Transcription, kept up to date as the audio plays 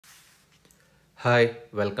Hi,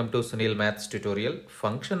 welcome to Sunil Maths tutorial,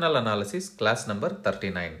 Functional Analysis, class number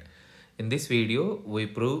 39. In this video, we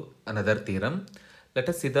prove another theorem. Let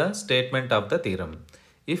us see the statement of the theorem.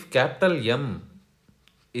 If capital M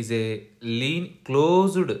is a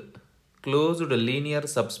closed linear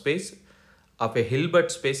subspace of a Hilbert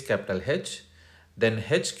space capital H, then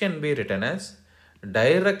H can be written as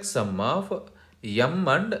direct sum of M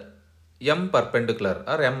and M perpendicular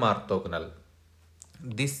or M orthogonal.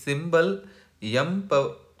 This symbol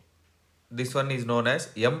this one is known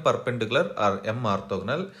as M perpendicular or M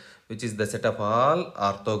orthogonal, which is the set of all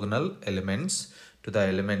orthogonal elements to the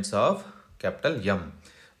elements of capital M.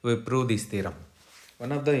 We prove this theorem.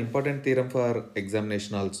 One of the important theorem for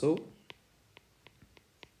examination also.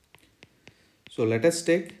 So let us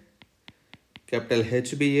take capital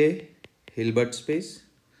H be a Hilbert space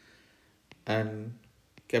and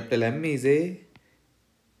capital M is a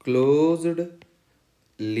closed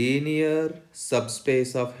linear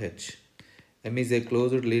subspace of H. M is a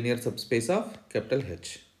closed linear subspace of capital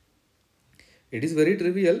H. It is very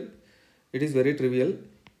trivial.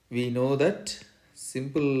 We know that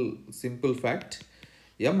simple fact.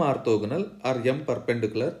 M orthogonal or M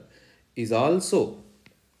perpendicular is also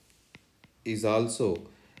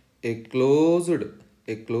a closed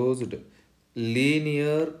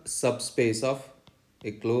linear subspace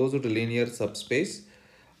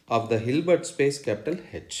of the Hilbert space capital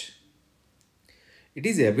H. It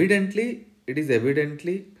is evidently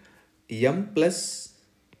M plus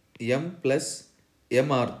M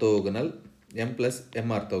orthogonal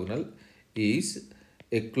is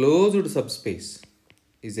a closed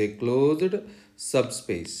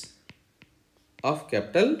subspace of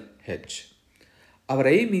capital H. Our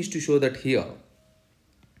aim is to show that here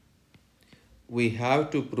we have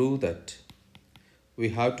to prove that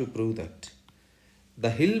the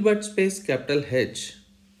Hilbert space capital H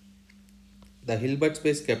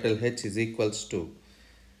is equals to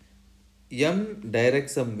M direct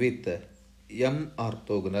sum with M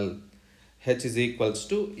orthogonal. H is equals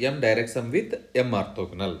to M direct sum with M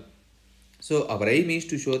orthogonal. So our aim is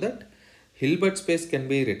to show that Hilbert space can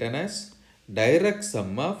be written as direct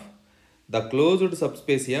sum of the closed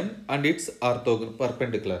subspace M and its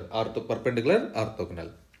perpendicular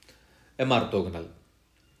orthogonal M orthogonal.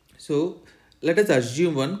 So let us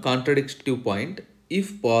assume one contradictive point.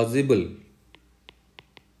 If possible,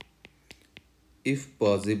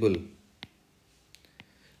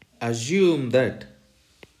 assume that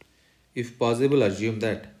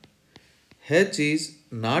H is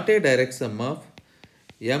not a direct sum of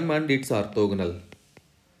M and its orthogonal.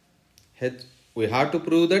 H, we have to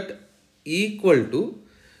prove that equal to,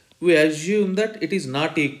 we assume that it is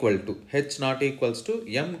not equal to, H not equals to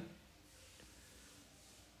M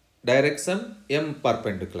direct sum M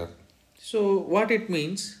perpendicular. So what it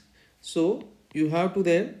means? So you have to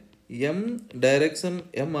there M direct sum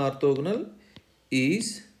M orthogonal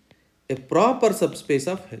is a proper subspace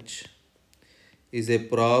of H. Is a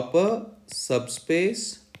proper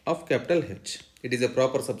subspace of capital H. It is a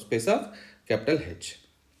proper subspace of capital H.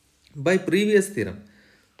 By previous theorem,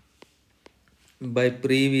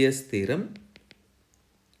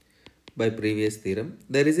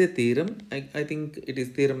 there is a theorem, I think it is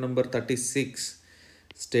theorem number 36,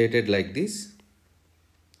 stated like this.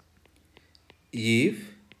 If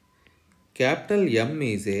capital M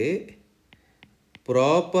is a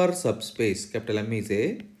proper subspace, capital M is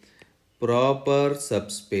a proper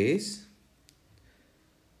subspace,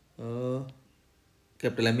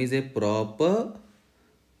 capital M is a proper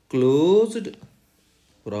closed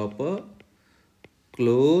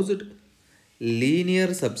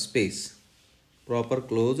linear subspace, of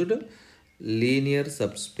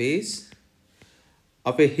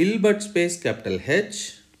a Hilbert space capital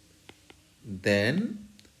H, then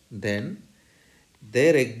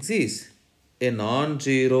there exists a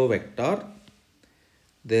non-zero vector.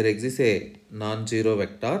 Z0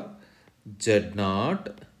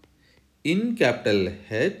 in capital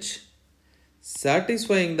H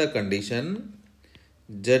satisfying the condition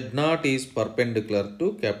Z0 is perpendicular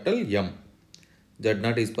to capital M.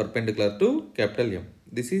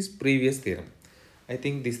 This is previous theorem. I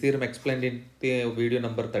think this theorem explained in the video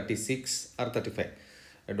number 36 or 35.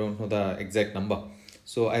 I don't know the exact number.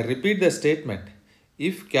 So I repeat the statement.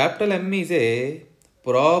 If capital M is a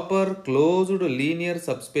proper closed linear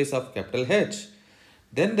subspace of capital H,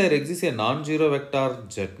 then there exists a non-zero vector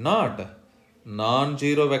Z0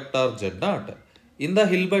 in the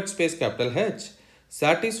Hilbert space capital H,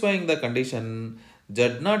 satisfying the condition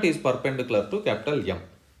Z0 is perpendicular to capital M.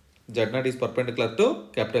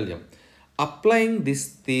 Applying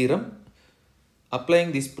this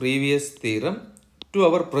previous theorem to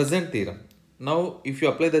our present theorem. Now if you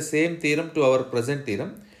apply the same theorem to our present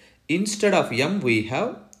theorem, instead of m we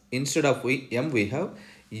have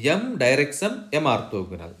m direct sum m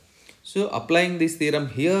orthogonal. So applying this theorem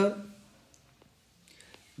here,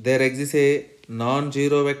 there exists a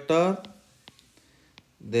non-zero vector,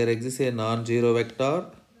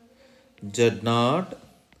 z naught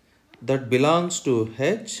that belongs to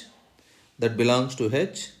h,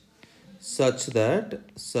 such that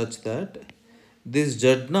this z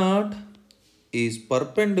naught is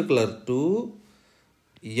perpendicular to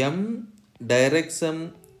m direct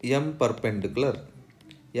sum m perpendicular.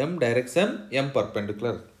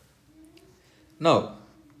 Now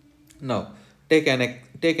take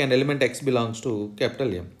an element x belongs to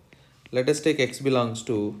capital M. Let us take x belongs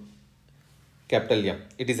to capital M.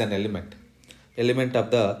 It is an element of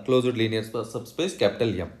the closed linear subspace capital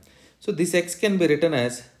M. So this x can be written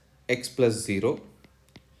as x plus 0.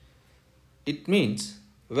 It means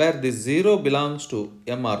where this 0 belongs to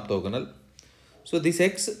m orthogonal. So this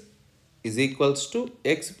x is equals to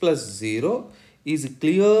x plus 0 is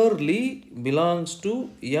clearly belongs to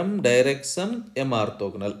m direct sum m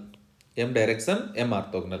orthogonal.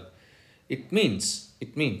 It means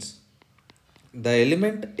the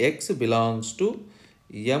element x belongs to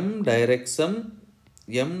m direct sum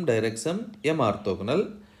m orthogonal,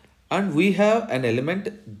 and we have an element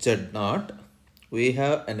z naught.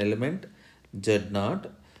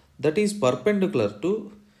 That is perpendicular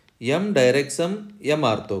to m direct sum m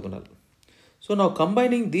orthogonal. So now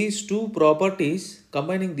combining these two properties,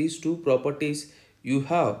 you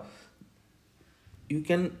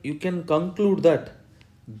can conclude that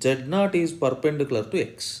z naught is perpendicular to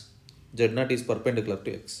x.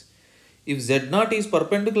 If z naught is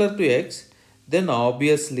perpendicular to x, then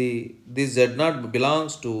obviously this z naught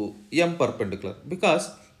belongs to m perpendicular,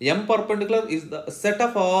 because m perpendicular is the set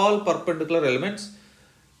of all perpendicular elements.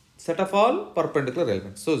 So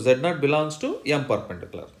z naught belongs to m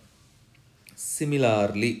perpendicular.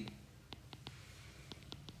 Similarly,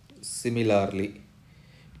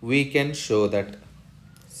 we can show that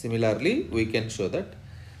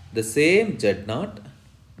the same z naught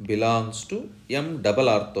belongs to m double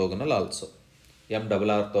orthogonal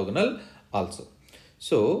also.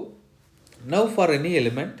 So now for any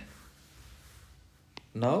element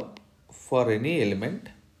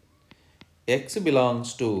x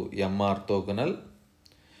belongs to m orthogonal,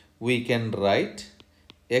 we can write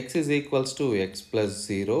x is equals to x plus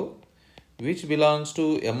 0, which belongs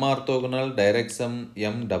to m orthogonal direct sum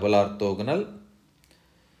m double orthogonal,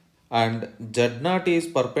 and z naught is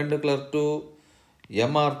perpendicular to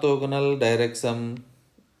m orthogonal direct sum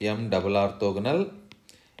m double orthogonal,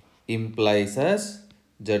 implies as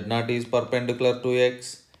z naught is perpendicular to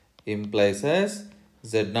x, implies as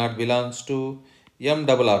z naught belongs to m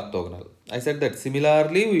double orthogonal. I said that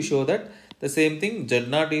similarly we show that the same thing, z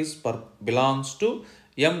naught is belongs to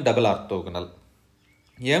m double orthogonal.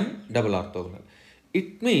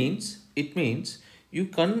 It means you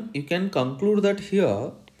can conclude that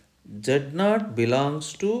here z naught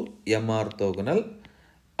belongs to m orthogonal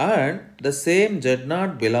and the same z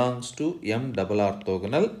naught belongs to m double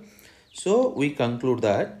orthogonal. So we conclude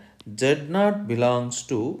that z naught belongs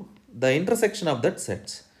to the intersection of that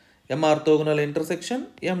sets, m orthogonal intersection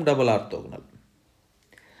m double orthogonal.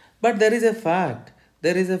 But there is a fact,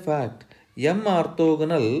 m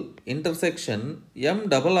orthogonal intersection m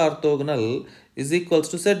double orthogonal is equals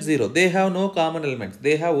to set 0. They have no common elements.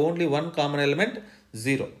 They have only one common element,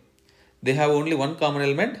 0.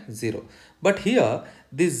 But here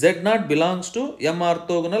this z naught belongs to m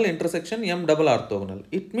orthogonal intersection m double orthogonal.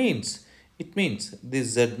 It means this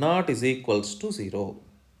z naught is equals to 0.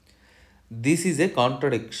 This is a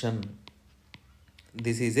contradiction.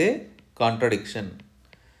 This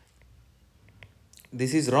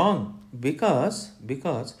is wrong because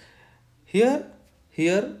here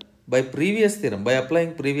by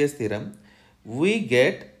applying previous theorem, we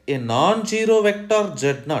get a non-zero vector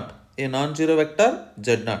z naught,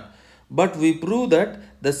 but we prove that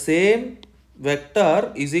the same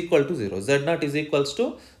vector is equal to 0. Z naught is equals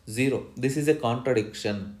to 0. This is a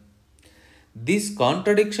contradiction. This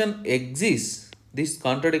contradiction exists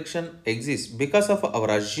because of our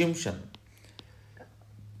assumption.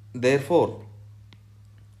 Therefore,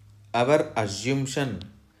 our assumption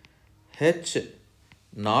h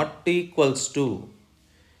not equals to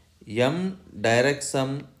m direct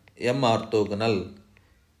sum m orthogonal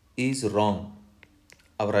is wrong.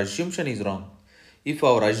 Our assumption is wrong. If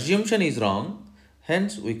our assumption is wrong,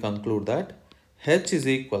 hence we conclude that h is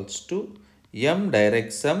equals to m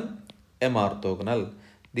direct sum m orthogonal.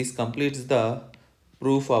 This completes the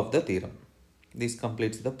proof of the theorem.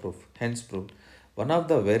 Hence proved. one of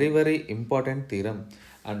the very important theorem.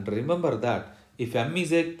 And remember that if M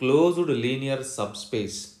is a closed linear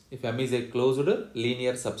subspace, if M is a closed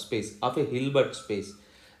linear subspace of a Hilbert space,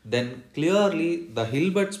 then clearly the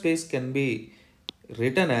Hilbert space can be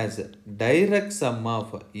written as direct sum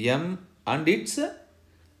of M and its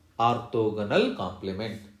orthogonal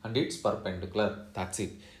complement and its perpendicular. That's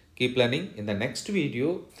it. Keep learning. In the next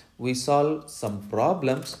video, we solve some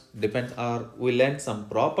problems or we learn some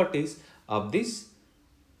properties of these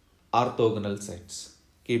orthogonal sets.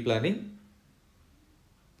 Keep learning.